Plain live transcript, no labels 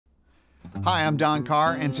Hi, I'm Don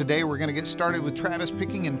Carr, and today we're going to get started with Travis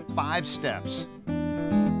picking in 5 steps.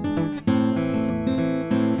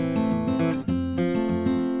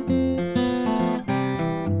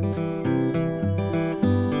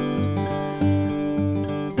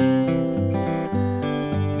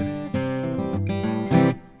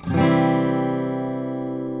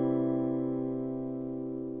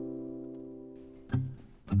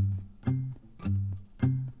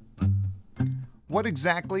 What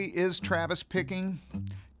exactly is Travis picking?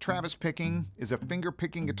 Travis picking is a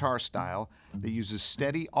finger-picking guitar style that uses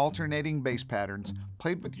steady, alternating bass patterns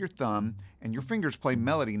played with your thumb, and your fingers play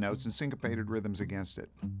melody notes and syncopated rhythms against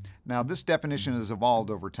it. Now, this definition has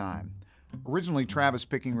evolved over time. Originally, Travis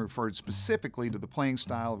picking referred specifically to the playing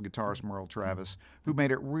style of guitarist Merle Travis, who made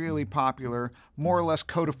it really popular, more or less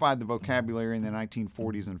codified the vocabulary in the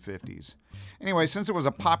 1940s and 50s. Anyway, since it was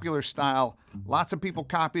a popular style, lots of people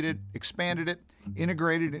copied it, expanded it,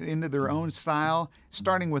 integrated it into their own style,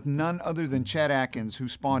 starting with none other than Chet Atkins, who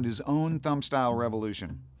spawned his own thumb style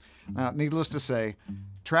revolution. Now, needless to say,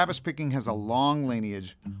 Travis picking has a long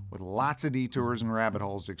lineage with lots of detours and rabbit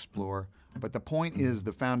holes to explore. But the point is,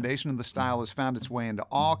 the foundation of the style has found its way into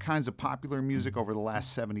all kinds of popular music over the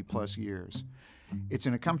last 70+ years. It's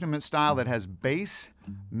an accompaniment style that has bass,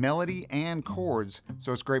 melody, and chords,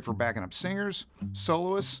 so it's great for backing up singers,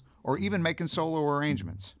 soloists, or even making solo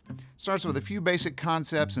arrangements. It starts with a few basic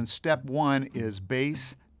concepts, and step 1 is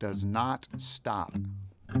bass does not stop.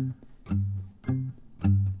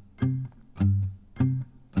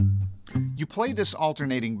 You play this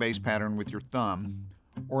alternating bass pattern with your thumb,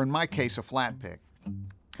 or in my case, a flat pick.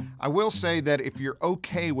 I will say that if you're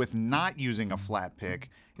okay with not using a flat pick,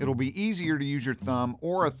 it'll be easier to use your thumb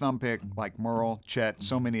or a thumb pick like Merle, Chet,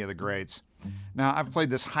 so many of the greats. Now, I've played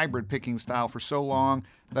this hybrid picking style for so long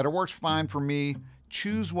that it works fine for me.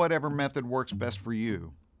 Choose whatever method works best for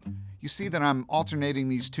you. You see that I'm alternating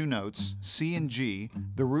these two notes, C and G,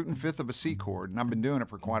 the root and fifth of a C chord, and I've been doing it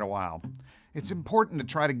for quite a while. It's important to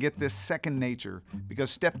try to get this second nature because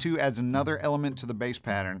step 2 adds another element to the bass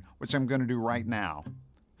pattern, which I'm going to do right now.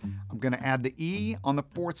 I'm going to add the E on the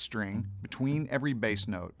 4th string between every bass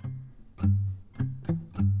note.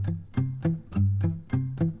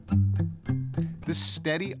 This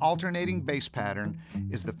steady alternating bass pattern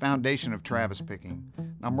is the foundation of Travis picking.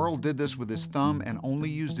 Now, Merle did this with his thumb and only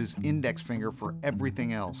used his index finger for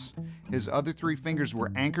everything else. His other 3 fingers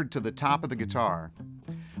were anchored to the top of the guitar.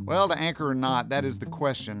 Well, to anchor or not, that is the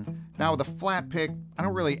question. Now, with a flat pick, I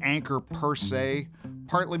don't really anchor per se,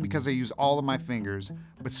 partly because I use all of my fingers,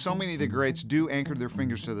 but so many of the greats do anchor their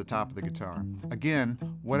fingers to the top of the guitar. Again,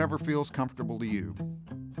 whatever feels comfortable to you.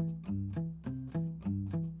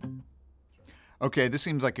 Okay, this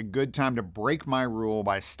seems like a good time to break my rule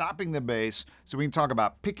by stopping the bass so we can talk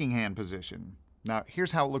about picking hand position. Now,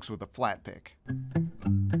 here's how it looks with a flat pick.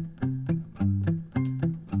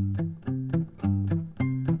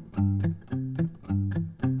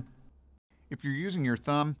 If you're using your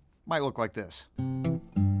thumb, it might look like this.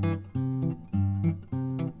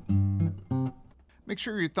 Make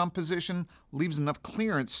sure your thumb position leaves enough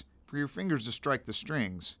clearance for your fingers to strike the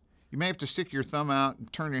strings. You may have to stick your thumb out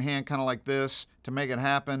and turn your hand kind of like this to make it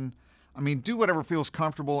happen. I mean, do whatever feels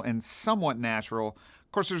comfortable and somewhat natural.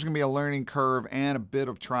 Of course, there's going to be a learning curve and a bit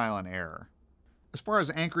of trial and error. As far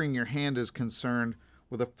as anchoring your hand is concerned,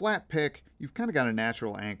 with a flat pick, you've kind of got a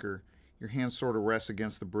natural anchor. Your hand sort of rests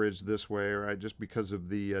against the bridge this way, right, just because of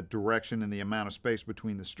the direction and the amount of space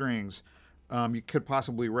between the strings. You could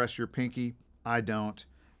possibly rest your pinky. I don't.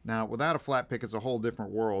 Now, without a flat pick, it's a whole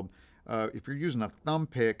different world. If you're using a thumb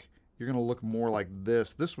pick, you're going to look more like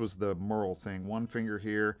this. This was the Merle thing. 1 finger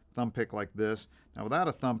here, thumb pick like this. Now, without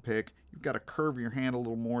a thumb pick, you've got to curve your hand a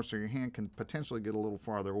little more so your hand can potentially get a little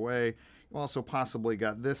farther away. You also possibly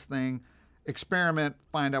got this thing. Experiment,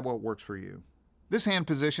 find out what works for you. This hand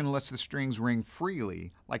position lets the strings ring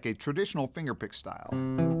freely, like a traditional fingerpick style.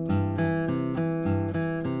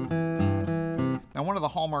 Now, one of the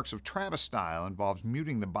hallmarks of Travis style involves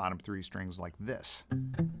muting the bottom 3 strings like this.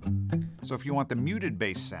 So if you want the muted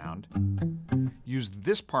bass sound, use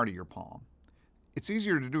this part of your palm. It's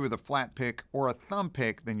easier to do with a flat pick or a thumb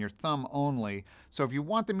pick than your thumb only, so if you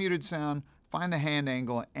want the muted sound, find the hand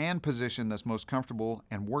angle and position that's most comfortable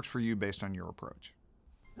and works for you based on your approach.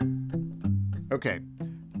 Okay,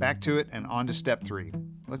 back to it and on to step 3.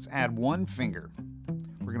 Let's add 1 finger.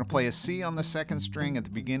 We're going to play a C on the 2nd string at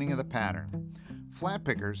the beginning of the pattern. Flat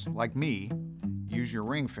pickers, like me, use your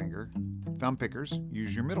ring finger. Thumb pickers,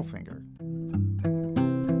 use your middle finger.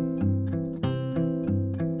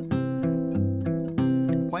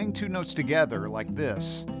 Playing 2 notes together like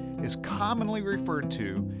this is commonly referred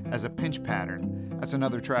to as a pinch pattern. That's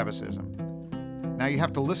another Travisism. Now you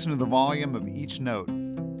have to listen to the volume of each note.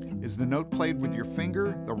 Is the note played with your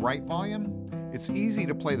finger the right volume? It's easy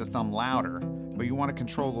to play the thumb louder, but you want to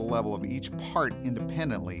control the level of each part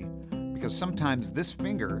independently, because sometimes this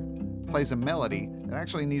finger plays a melody that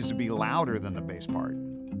actually needs to be louder than the bass part.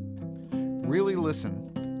 Really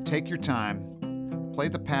listen, take your time, play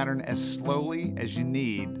the pattern as slowly as you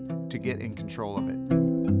need to get in control of it.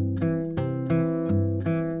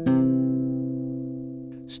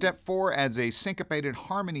 Step 4 adds a syncopated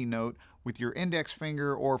harmony note with your index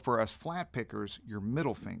finger, or for us flat pickers, your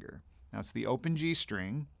middle finger. Now it's the open G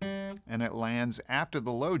string, and it lands after the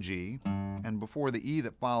low G and before the E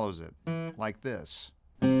that follows it, like this.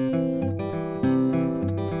 Let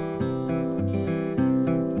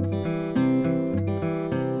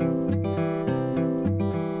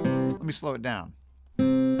me slow it down.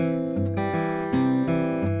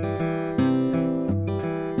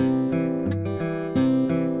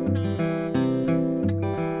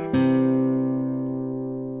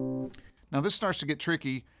 Now this starts to get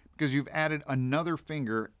tricky because you've added another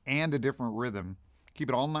finger and a different rhythm. Keep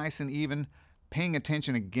it all nice and even, paying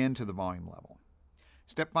attention again to the volume level.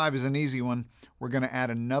 Step 5 is an easy one. We're going to add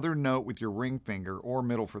another note with your ring finger, or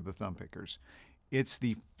middle for the thumb pickers. It's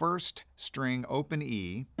the first string open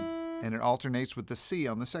E, and it alternates with the C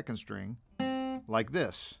on the second string, like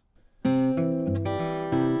this.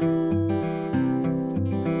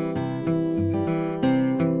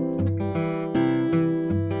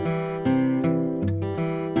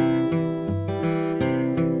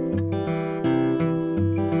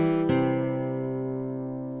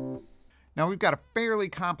 Now we've got a fairly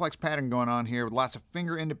complex pattern going on here with lots of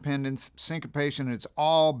finger independence, syncopation, and it's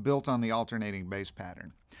all built on the alternating bass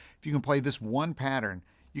pattern. If you can play this one pattern,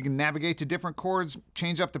 you can navigate to different chords,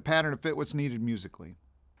 change up the pattern to fit what's needed musically.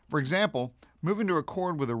 For example, move into a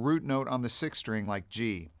chord with a root note on the 6th string like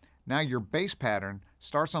G. Now your bass pattern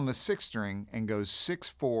starts on the 6th string and goes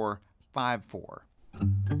 6-4-5-4.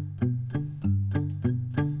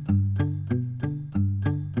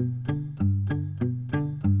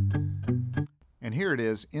 And here it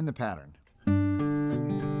is in the pattern.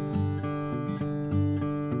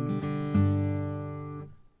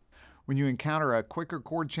 When you encounter a quicker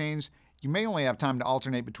chord change, you may only have time to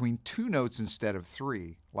alternate between 2 notes instead of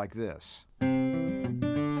 3, like this. You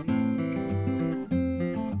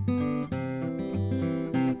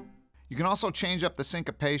can also change up the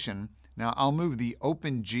syncopation. Now I'll move the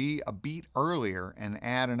open G a beat earlier and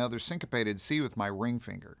add another syncopated C with my ring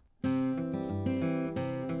finger.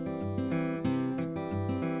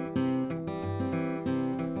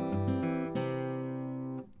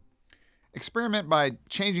 Experiment by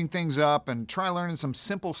changing things up and try learning some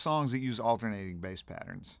simple songs that use alternating bass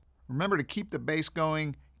patterns. Remember to keep the bass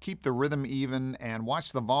going, keep the rhythm even, and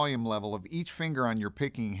watch the volume level of each finger on your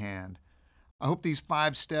picking hand. I hope these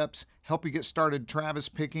 5 steps help you get started Travis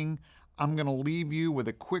picking. I'm going to leave you with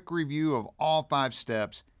a quick review of all 5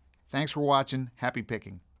 steps. Thanks for watching. Happy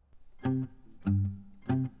picking.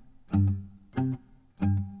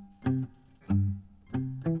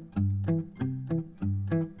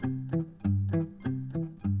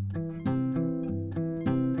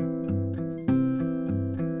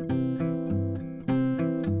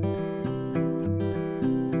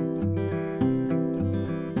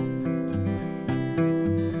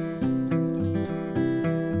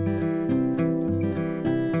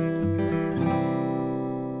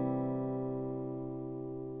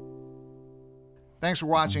 Thanks for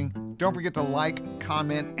watching. Don't forget to like,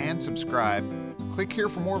 comment, and subscribe. Click here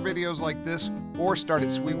for more videos like this, or start at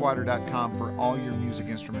Sweetwater.com for all your music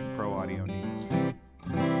instrument pro audio needs.